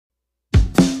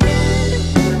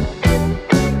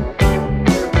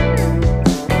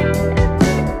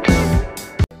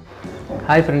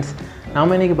Hi friends,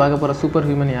 நாம இன்னைக்கு பார்க்க போற சூப்பர்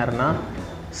ஹியூமன் யாருன்னா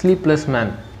ஸ்லீப்லெஸ் மேன்.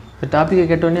 இந்த டாபிக்கை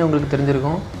கேட்டோன்னே உங்களுக்கு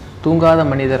தெரிஞ்சிருக்கும், தூங்காத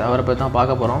மனிதர் அவரை பற்றி தான்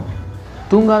பார்க்க போகிறோம்.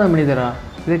 தூங்காத மனிதரா?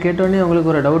 இதை கேட்டோன்னே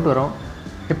உங்களுக்கு ஒரு டவுட் வரும்,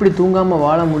 எப்படி தூங்காமல்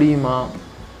வாழ முடியுமா,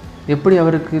 எப்படி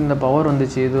அவருக்கு இந்த பவர்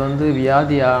வந்துச்சு, இது வந்து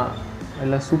வியாதியா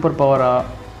இல்லை சூப்பர் பவரா,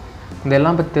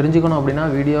 இதெல்லாம் பற்றி தெரிஞ்சுக்கணும் அப்படின்னா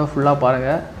வீடியோ ஃபுல்லாக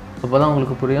பாருங்கள். அப்போ தான்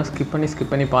உங்களுக்கு புரியும். ஸ்கிப்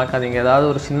பண்ணி பார்க்காதீங்க. ஏதாவது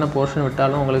ஒரு சின்ன போர்ஷன்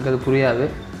விட்டாலும் உங்களுக்கு அது புரியாது.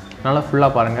 அதனால்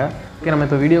ஃபுல்லாக பாருங்கள். ஓகே, நம்ம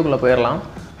இப்போ வீடியோக்குள்ளே போயிடலாம்.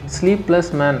 ஸ்லீப்லெஸ்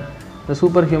மேன், இந்த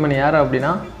சூப்பர் ஹியூமன் யார்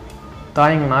அப்படின்னா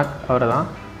Ngoc அவர் தான்.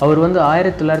 அவர் வந்து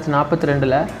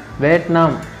 1942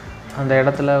 வியட்நாம் அந்த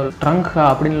இடத்துல ட்ரங்கா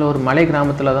அப்படின்ற ஒரு மலை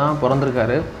கிராமத்தில் தான்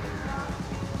பிறந்திருக்காரு.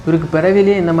 இவருக்கு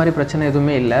பிறவிலேயே இந்த மாதிரி பிரச்சனை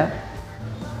எதுவுமே இல்லை.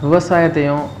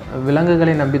 விவசாயத்தையும்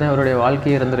விலங்குகளை நம்பி தான் இவருடைய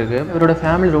வாழ்க்கையே இருந்திருக்கு. இவரோட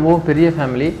ஃபேமிலி ரொம்பவும் பெரிய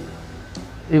ஃபேமிலி.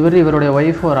 இவருடைய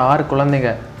ஒய்ஃப் ஒரு 6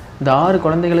 குழந்தைங்க. இந்த 6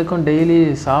 குழந்தைகளுக்கும் டெய்லி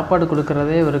சாப்பாடு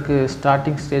கொடுக்குறதே இவருக்கு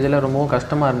ஸ்டார்டிங் ஸ்டேஜில் ரொம்பவும்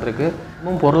கஷ்டமாக இருந்திருக்கு.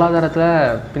 ரொம்பவும் பொருளாதாரத்தில்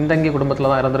பின்தங்கிய குடும்பத்தில்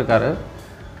தான் இருந்திருக்காரு.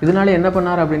 இதனால என்ன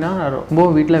பண்ணார் அப்படின்னா,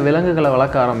 ரொம்பவும் வீட்டில் விலங்குகளை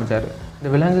வளர்க்க ஆரம்பித்தார். இந்த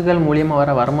விலங்குகள் மூலியமாக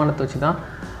வர வருமானத்தை வச்சு தான்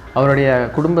அவருடைய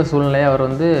குடும்ப சூழ்நிலையை அவர்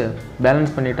வந்து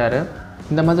பேலன்ஸ் பண்ணிட்டார்.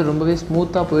 இந்த மாதிரி ரொம்பவே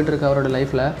ஸ்மூத்தாக போயிட்டுருக்கு அவரோட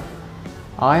லைஃப்பில்.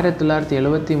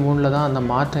 1973 தான் அந்த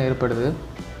மாற்றம் ஏற்படுது.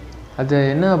 அது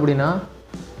என்ன அப்படின்னா,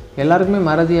 எல்லாருக்குமே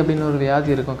மறதி அப்படின்னு ஒரு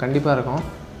வியாதி இருக்கும், கண்டிப்பாக இருக்கும்.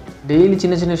 டெய்லி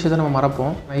சின்ன சின்ன விஷயத்தை நம்ம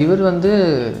மறப்போம். இவர் வந்து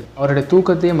அவருடைய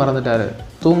தூக்கத்தையே மறந்துட்டார்,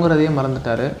 தூங்குறதையே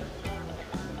மறந்துட்டார்.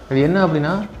 அது என்ன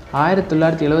அப்படின்னா,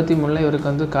 1973 இவருக்கு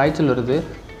வந்து காய்ச்சல் வருது.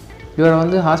 இவரை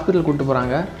வந்து ஹாஸ்பிட்டல் கூப்பிட்டு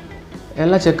போகிறாங்க.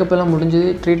 எல்லாம் செக்கப் எல்லாம் முடிஞ்சு,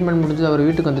 ட்ரீட்மெண்ட் முடிஞ்சு அவர்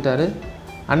வீட்டுக்கு வந்துட்டார்.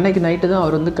 அன்னைக்கு நைட்டு தான்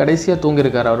அவர் வந்து கடைசியாக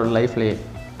தூங்கியிருக்கார் அவரோட லைஃப்லேயே.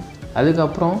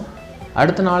 அதுக்கப்புறம்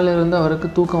அடுத்த நாளில் இருந்து அவருக்கு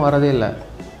தூக்கம் வரதே இல்லை.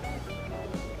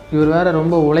 இவர் வேறு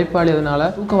ரொம்ப உழைப்பாளி.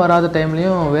 அதனால் தூக்கம் வராத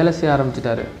டைம்லேயும் வேலை செய்ய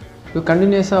ஆரம்பிச்சிட்டாரு. இவர்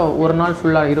கண்டினியூஸாக ஒரு நாள்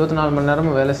ஃபுல்லாக 24 மணி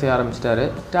நேரமும் வேலை செய்ய ஆரம்பிச்சிட்டாரு.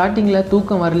 ஸ்டார்டிங்கில்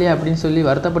தூக்கம் வரலையே அப்படின்னு சொல்லி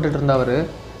வருத்தப்பட்டுட்டு இருந்தவர்,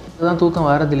 இதுதான் தூக்கம்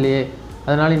வரதில்லையே,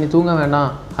 அதனால் இனி தூங்க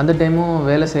வேண்டாம், அந்த டைமும்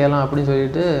வேலை செய்யலாம் அப்படின்னு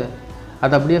சொல்லிட்டு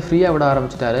அதை அப்படியே ஃப்ரீயாக விட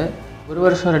ஆரம்பிச்சிட்டாரு. 1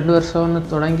 வருஷம் 2 வருஷம்னு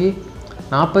தொடங்கி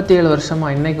 47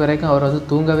 வருஷமாக இன்றைக்கு வரைக்கும் அவர் வந்து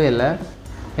தூங்கவே இல்லை.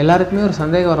 எல்லாருக்குமே ஒரு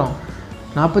சந்தேகம் வரும்,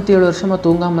 47 வருஷமாக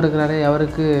தூங்காமல் இருக்கிறாரே,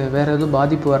 அவருக்கு வேறு எதுவும்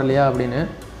பாதிப்பு வரலையா அப்படின்னு.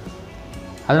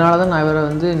 அதனால தான் நான் இவரை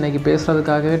வந்து இன்றைக்கி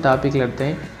பேசுகிறதுக்காகவே டாப்பிக்கில்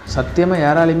எடுத்தேன். சத்தியமாக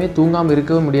யாராலையுமே தூங்காமல்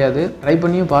இருக்கவே முடியாது, ட்ரை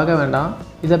பண்ணியும் பார்க்க வேண்டாம்.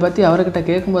 இதை பற்றி அவர்கிட்ட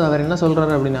கேட்கும்போது அவர் என்ன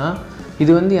சொல்கிறாரு அப்படின்னா,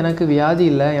 இது வந்து எனக்கு வியாதி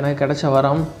இல்லை, எனக்கு கிடைச்ச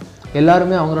வரம்.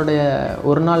 எல்லாருமே அவங்களுடைய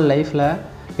ஒரு நாள் லைஃப்பில்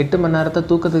 8 மணி நேரத்தை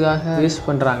தூக்கத்துக்காக வேஸ்ட்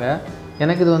பண்ணுறாங்க.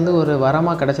 எனக்கு இது வந்து ஒரு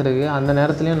வரமாக கிடச்சிருக்கு, அந்த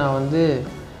நேரத்துலையும் நான் வந்து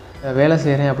வேலை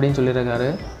செய்கிறேன் அப்படின்னு சொல்லியிருக்காரு.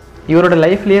 இவரோட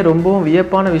லைஃப்லேயே ரொம்பவும்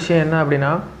வியப்பான விஷயம் என்ன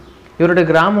அப்படின்னா, இவரோட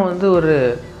கிராமம் வந்து ஒரு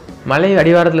மலை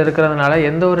அடிவாரத்தில் இருக்கிறதுனால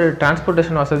எந்த ஒரு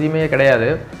டிரான்ஸ்போர்ட்டேஷன் வசதியுமே கிடையாது.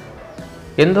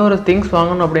 எந்த ஒரு திங்ஸ்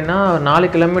வாங்கணும் அப்படின்னா 4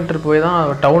 கிலோமீட்டர் போய் தான்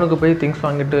டவுனுக்கு போய் திங்ஸ்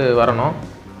வாங்கிட்டு வரணும்.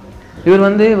 இவர்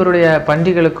வந்து இவருடைய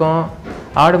பன்றிகளுக்கும்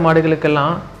ஆடு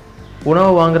மாடுகளுக்கெல்லாம்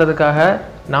உணவு வாங்குறதுக்காக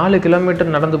 4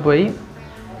 கிலோமீட்டர் நடந்து போய்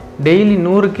டெய்லி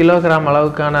 100 கிலோகிராம்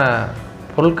அளவுக்கான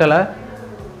பொருட்களை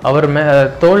அவர்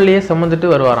தோல்லையே சுமந்துட்டு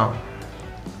வருவாராம்.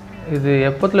 இது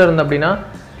எப்போத்துல இருந்து அப்படின்னா,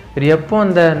 இவர் எப்போ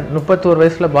அந்த 31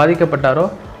 வயசில் பாதிக்கப்பட்டாரோ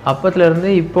அப்போத்துலேருந்து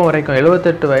இப்போ வரைக்கும்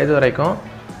 78 வயது வரைக்கும்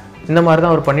இந்த மாதிரி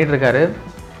தான் அவர் பண்ணிகிட்ருக்காரு.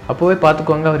 அப்போவே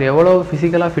பார்த்துக்கோங்க அவர் எவ்வளோ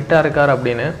ஃபிசிக்கலாக ஃபிட்டாக இருக்கார்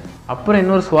அப்படின்னு. அப்புறம்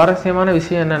இன்னொரு சுவாரஸ்யமான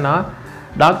விஷயம் என்னென்னா,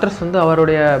 டாக்டர்ஸ் வந்து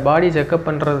அவருடைய பாடியை செக்கப்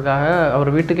பண்ணுறதுக்காக அவர்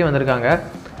வீட்டுக்கே வந்திருக்காங்க.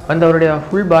 வந்து அவருடைய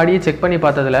ஃபுல் பாடியை செக் பண்ணி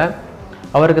பார்த்ததில்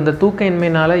அவருக்கு இந்த தூக்க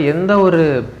இன்மையினால் எந்த ஒரு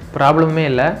ப்ராப்ளமுமே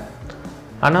இல்லை.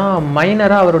 ஆனால்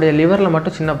மைனராக அவருடைய லிவரில்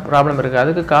மட்டும் சின்ன ப்ராப்ளம் இருக்குது.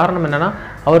 அதுக்கு காரணம் என்னென்னா,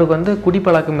 அவருக்கு வந்து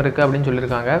குடிப்பழக்கம் இருக்குது அப்படின்னு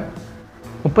சொல்லியிருக்காங்க.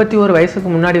 31 வயசுக்கு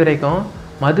முன்னாடி வரைக்கும்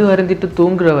மது அருந்திட்டு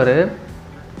தூங்குறவர்,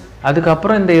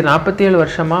 அதுக்கப்புறம் இந்த 47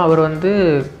 வருஷமாக அவர் வந்து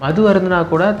மது அருந்தினா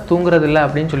கூட தூங்குறதில்லை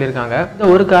அப்படின்னு சொல்லியிருக்காங்க. இந்த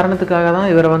ஒரு காரணத்துக்காக தான்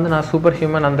இவரை வந்து நான் சூப்பர்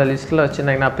ஹியூமன் அந்த லிஸ்ட்டில் வச்சு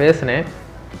நான் பேசினேன்.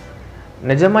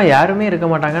 நிஜமாக யாருமே இருக்க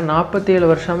மாட்டாங்க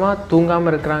 47 வருஷமாக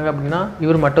தூங்காமல் இருக்கிறாங்க அப்படின்னா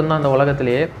இவர் மட்டும்தான் அந்த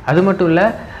உலகத்திலேயே. அது மட்டும் இல்லை,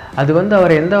 அது வந்து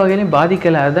அவர் எந்த வகையிலையும்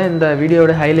பாதிக்கலை. அதுதான் இந்த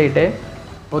வீடியோட ஹைலைட்டு.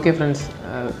 ஓகே ஃப்ரெண்ட்ஸ்,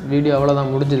 வீடியோ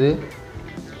அவ்வளோதான் முடிஞ்சுது.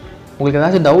 உங்களுக்கு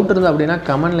ஏதாச்சும் டவுட் இருந்தால் அப்படின்னா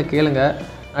கமெண்டில் கேளுங்க.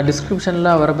 நான் டிஸ்கிரிப்ஷனில்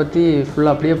அவரை பற்றி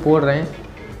ஃபுல்லாக அப்படியே போடுறேன்,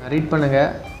 ரீட்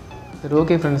பண்ணுங்கள். சரி,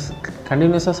 ஓகே ஃப்ரெண்ட்ஸ்,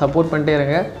 கண்டினியூஸாக சப்போர்ட் பண்ணிட்டே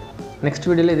இருங்க. நெக்ஸ்ட்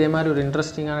வீடியோவில் இதே மாதிரி ஒரு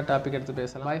இன்ட்ரெஸ்டிங்கான டாபிக் எடுத்து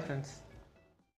பேசலாம். Bye friends.